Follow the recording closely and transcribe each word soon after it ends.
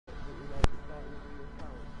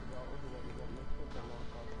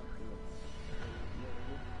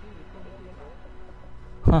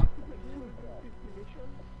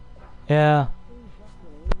Yeah.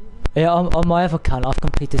 Yeah, on my other account, I've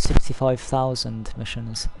completed 65,000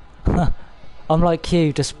 missions. I'm like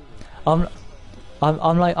you, just I'm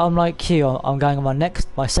like you. I'm going on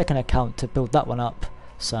my second account to build that one up.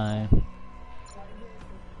 So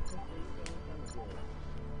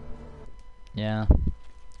yeah,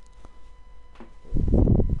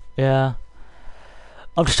 yeah.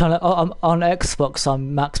 I'm just trying to. I'm on Xbox.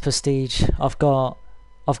 I'm max prestige. I've got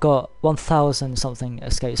 1,000 something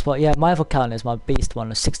escapes. But yeah, my other account is my beast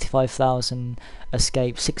one. 65,000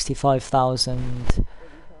 escapes. 65,000.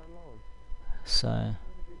 So.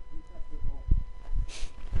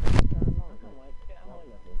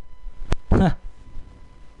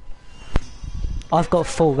 I've got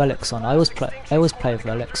full relics on. I always play with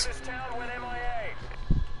relics.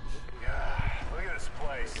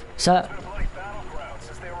 So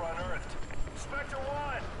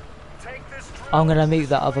I'm gonna meet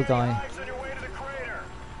that other guy.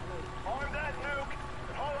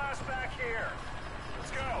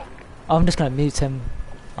 I'm just gonna mute him.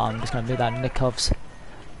 I'm just gonna mute that Nikovs.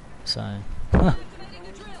 So.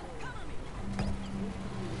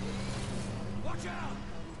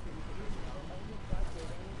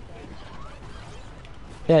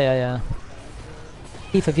 Yeah.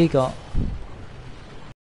 Teeth have you got?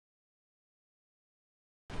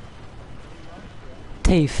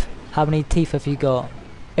 Teeth. How many teeth have you got?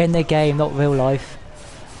 In the game, not real life.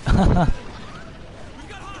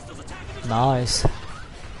 Nice.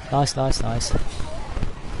 Nice.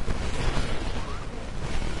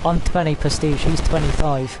 I'm 20 prestige, he's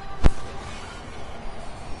 25.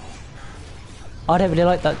 I don't really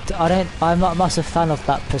like that. I'm not a massive fan of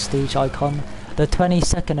that prestige icon. The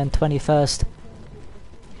 22nd and 21st.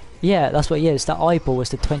 Yeah, that's what it is. That eyeball is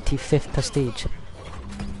the 25th prestige.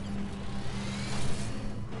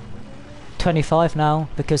 25 now,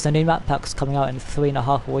 because the new map pack's coming out in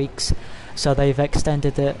 3.5 weeks. So they've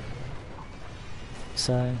extended it.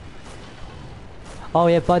 So. Oh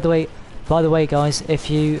yeah, by the way guys, if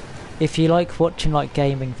you like watching like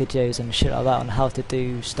gaming videos and shit like that on how to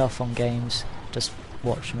do stuff on games, just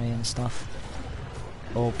watch me and stuff.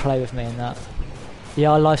 Or play with me and that.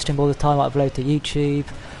 Yeah, I live stream all the time. I upload to YouTube.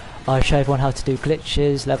 I show everyone how to do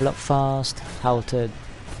glitches, level up fast, how to...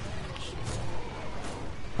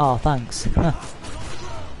 Oh, thanks.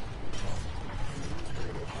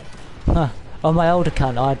 On my old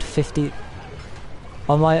account I had 50...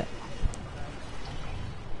 On my...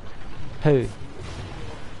 Who?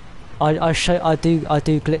 I do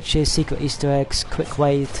glitches, secret Easter eggs, quick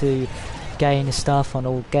way to gain stuff on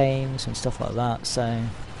all games and stuff like that. So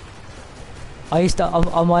I used to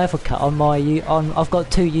on my other account, I've got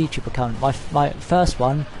 2 YouTube accounts. My first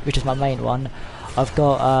one, which is my main one, I've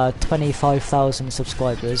got 25,000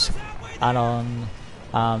 subscribers, and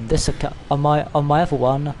on this account, on my other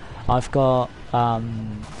one, I've got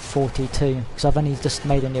 42 because I've only just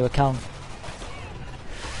made a new account.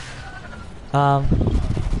 Yeah,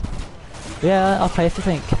 I'll play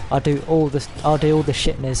everything. I'll do all the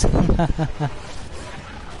shitness.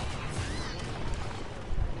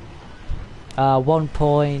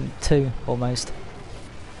 1.2 almost.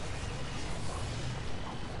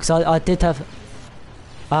 Because I did have...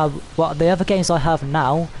 well, the other games I have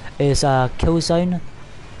now is Killzone,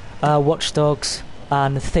 Watch Dogs,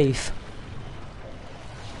 and Thief.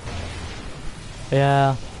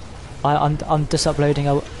 Yeah, I'm just uploading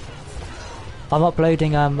a... I'm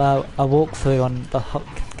uploading a walkthrough on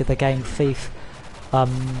the game Thief.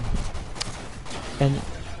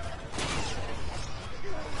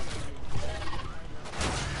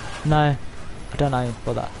 No, I don't know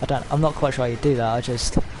what that. I'm not quite sure how you do that. I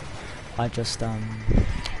just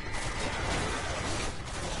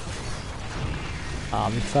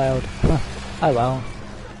we failed. Oh well.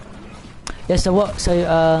 Yeah. So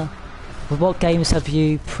what games have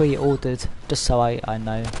you pre-ordered? Just so I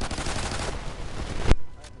know.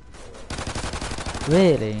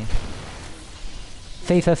 Really?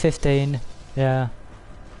 FIFA 15. Yeah.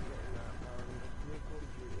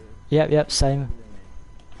 Yep. Same.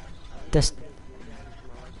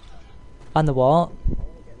 And the what?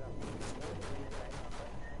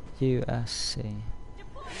 USC.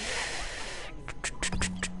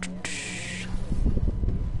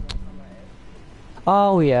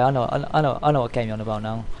 Oh yeah, I know what game you're on about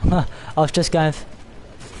now. I was trying to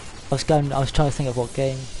think of what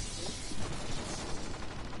game.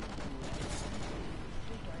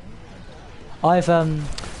 I've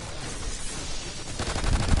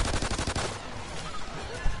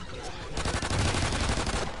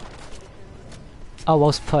Oh,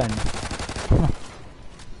 whilst prone.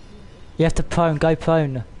 You have to prone, go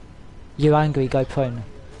prone. You angry, go prone.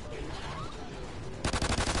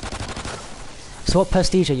 So what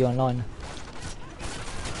prestige are you online?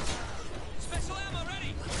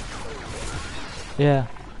 Yeah.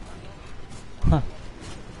 Huh.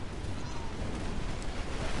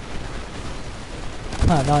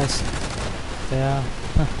 Huh, nice. Yeah.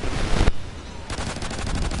 Huh.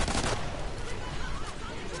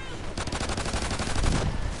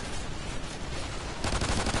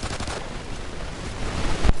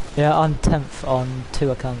 Yeah, I'm 10th on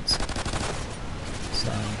 2 accounts.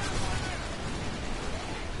 So.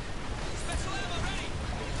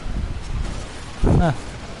 Huh.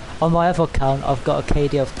 On my other account, I've got a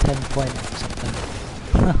KD of 10 point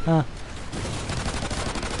something.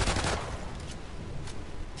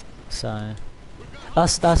 So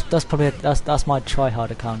that's probably that's my try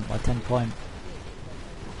hard account, my 10 point.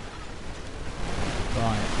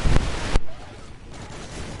 Right.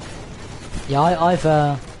 Yeah,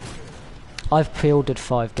 I've pre-ordered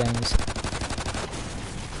 5 games.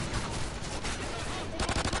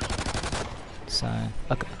 So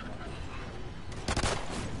okay.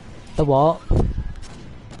 The what?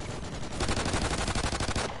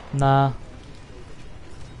 Nah.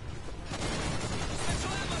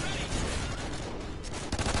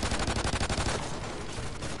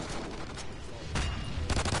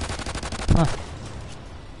 Huh.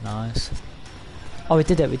 Nice. Oh, we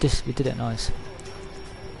did it. We did it. Nice.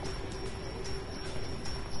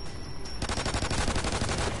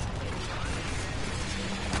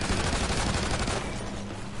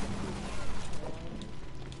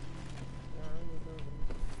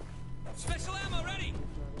 Special ammo ready.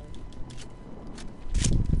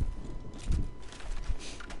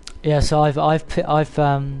 Yeah. So I've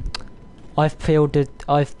pre-ordered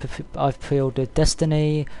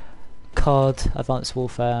Destiny, COD, Advanced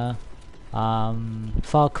Warfare,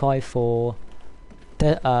 Far Cry 4,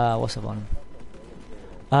 what's the one?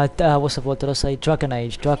 What did I say? Dragon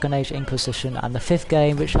Age Inquisition, and the 5th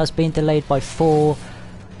game, which has been delayed by 4.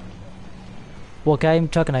 What game?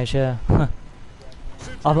 Dragon Age, yeah.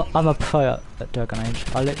 I'm a pro at Dragon Age.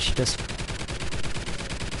 I literally just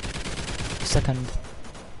second.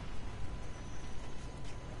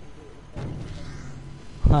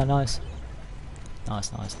 Oh, nice.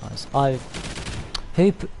 Nice.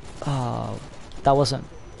 Oh, that wasn't.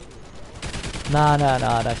 No, I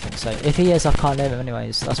don't think so. If he is, I can't name him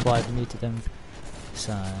anyways. That's why I've muted him.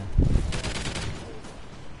 So.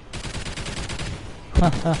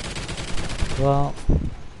 Well.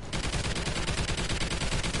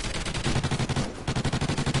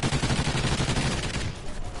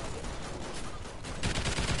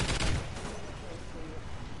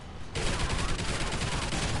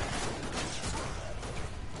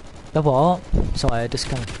 The what? Sorry, I just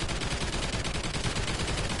kind of...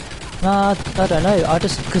 Nah, I don't know. I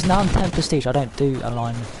just... Because now I'm 10 prestige, I don't do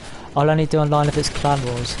online. I'll only do online if it's Clan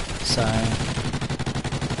Wars, so...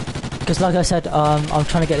 Because like I said, I'm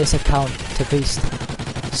trying to get this account to boost.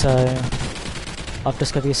 So... I've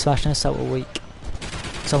just got to be smashing this out all week.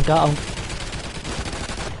 So I'm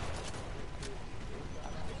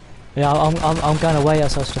going away,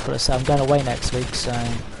 as I was just about to say. I'm going away next week, so...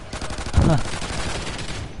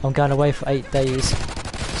 I'm going away for 8 days,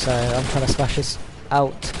 so I'm trying to smash this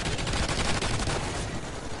out.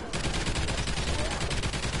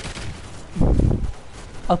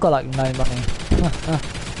 I've got like no money.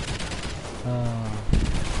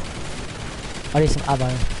 I need some ammo.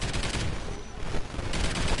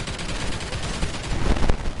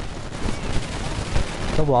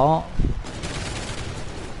 The what?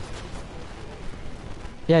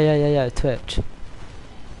 Yeah, Twitch.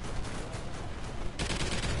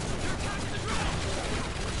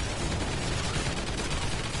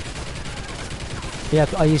 Yeah,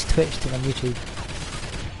 but I use Twitch to on YouTube.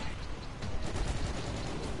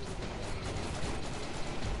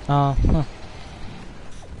 Oh, huh.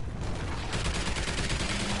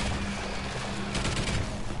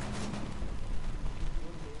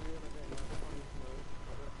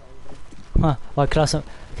 Huh. Well,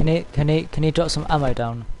 can you drop some ammo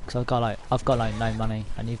down? Cause I've got like no money,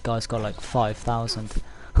 and you guys got like 5,000.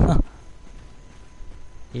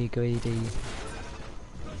 You greedy.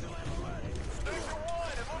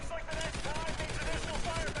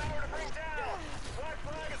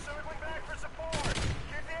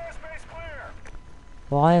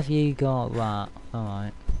 Why have you got that?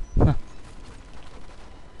 Alright.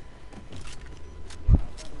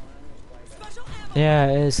 Yeah,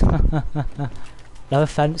 it is. No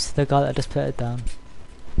offense to the guy that just put it down.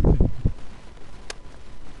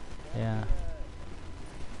 Yeah.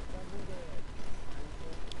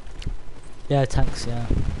 Yeah, tanks, yeah.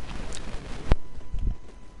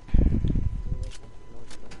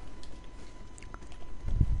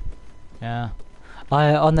 Yeah.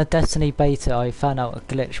 On the Destiny beta, I found out a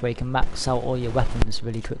glitch where you can max out all your weapons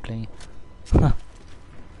really quickly.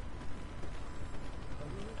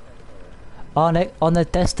 On the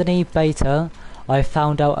Destiny beta, I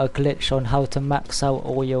found out a glitch on how to max out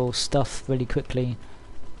all your stuff really quickly.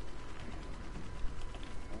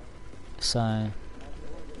 So,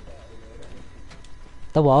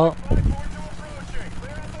 the what?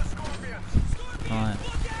 Right.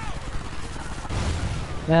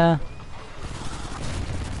 Yeah.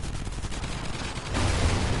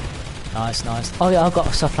 Nice, nice. Oh yeah, I've got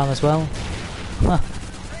a soft lamp as well. Huh.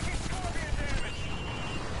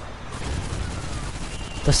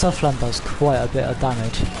 The soft lamp does quite a bit of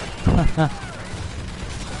damage.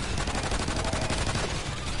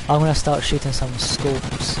 I'm gonna start shooting some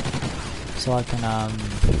scalps so I can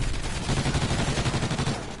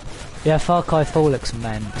yeah, Far Cry 4 looks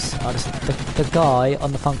immense. The guy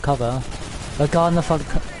on the front cover,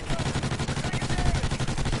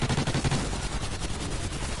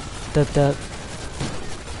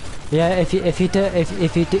 yeah, if you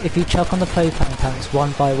chuck on the propane tanks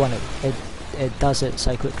one by one, it does it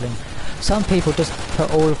so quickly. Some people just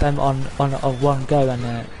put all of them on one go and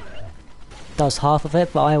it does half of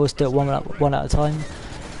it, but I always do it one at a time.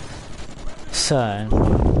 So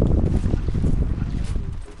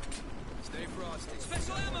Stay frosty.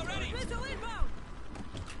 Special ammo ready.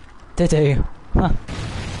 did he? Huh.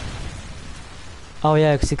 Oh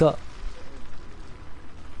yeah, because he got.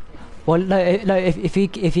 Well, no. If you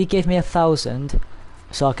give me 1,000,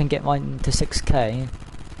 so I can get mine to 6k.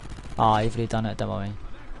 Ah, you've already done it. Don't worry.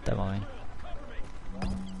 Don't worry.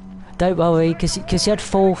 Don't worry, because you had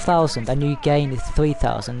 4,000 and you gained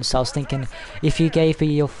 3,000. So I was thinking, if you gave me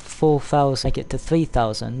your 4,000, make it to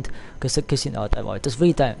 3,000. Because you know, don't worry. Just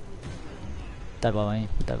read that. Don't worry.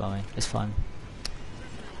 Don't worry. It's fine.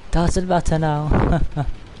 Doesn't matter now.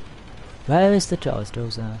 Where is the drills?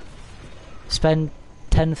 Drills there. Spend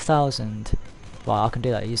 10,000. Wow, I can do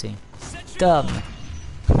that easy. Done.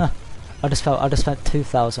 I just spent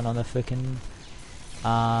 2,000 on the freaking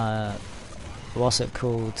what's it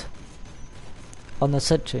called? On the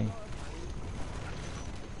sentry.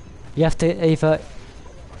 You have to either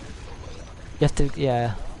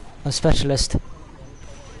yeah, on specialist.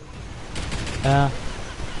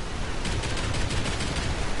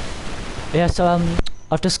 Yeah, so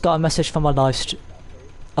I've just got a message from my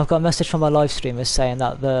I've got a message from my live streamer saying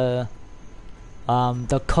that the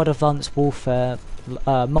COD Advanced Warfare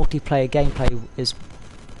multiplayer gameplay is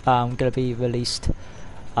going to be released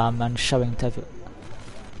and showing to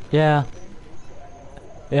yeah.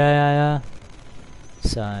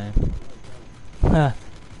 So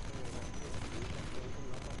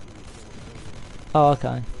oh,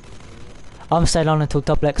 okay. I'm staying on until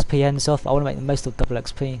double XP ends off. I want to make the most of double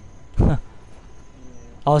XP.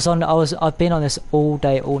 I've been on this all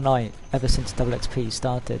day, all night, ever since double XP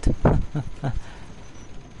started.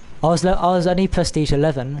 I was only prestige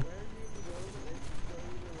 11.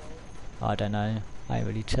 I don't know. I ain't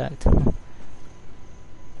really checked. The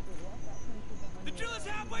drill is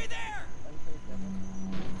halfway there.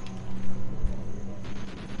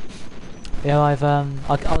 Yeah, I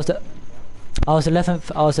was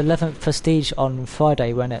 11th prestige on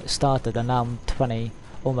Friday when it started, and now I'm 20,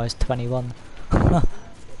 almost 21.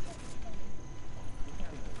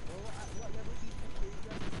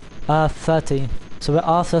 30. So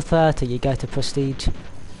after 30 you go to prestige.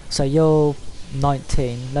 So you're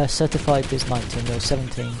 19. No, certified is 19. You're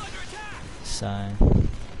 17. So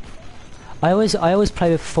I always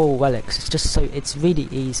play with 4 relics. It's just so it's really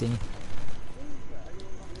easy.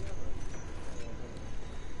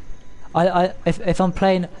 If I'm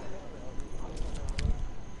playing.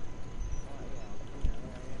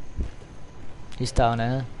 He's down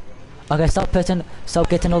there. Okay, start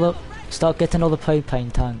getting all the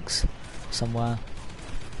propane tanks somewhere,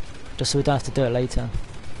 just so we don't have to do it later.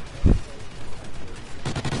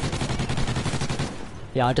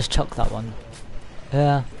 Yeah, I just chucked that one.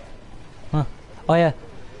 Yeah. Huh. Oh yeah.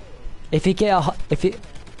 If you get a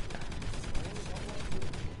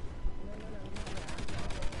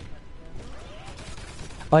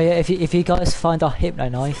oh yeah, if you guys find a hypno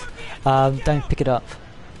knife, don't pick it up.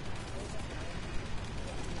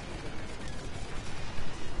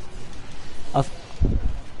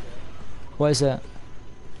 What is it?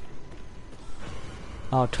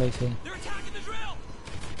 Oh, trophy. They're attacking the drill.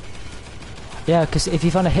 Yeah, because if you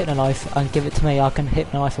find a hypno knife and give it to me, I can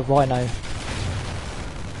hypno knife a rhino.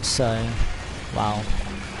 So, wow.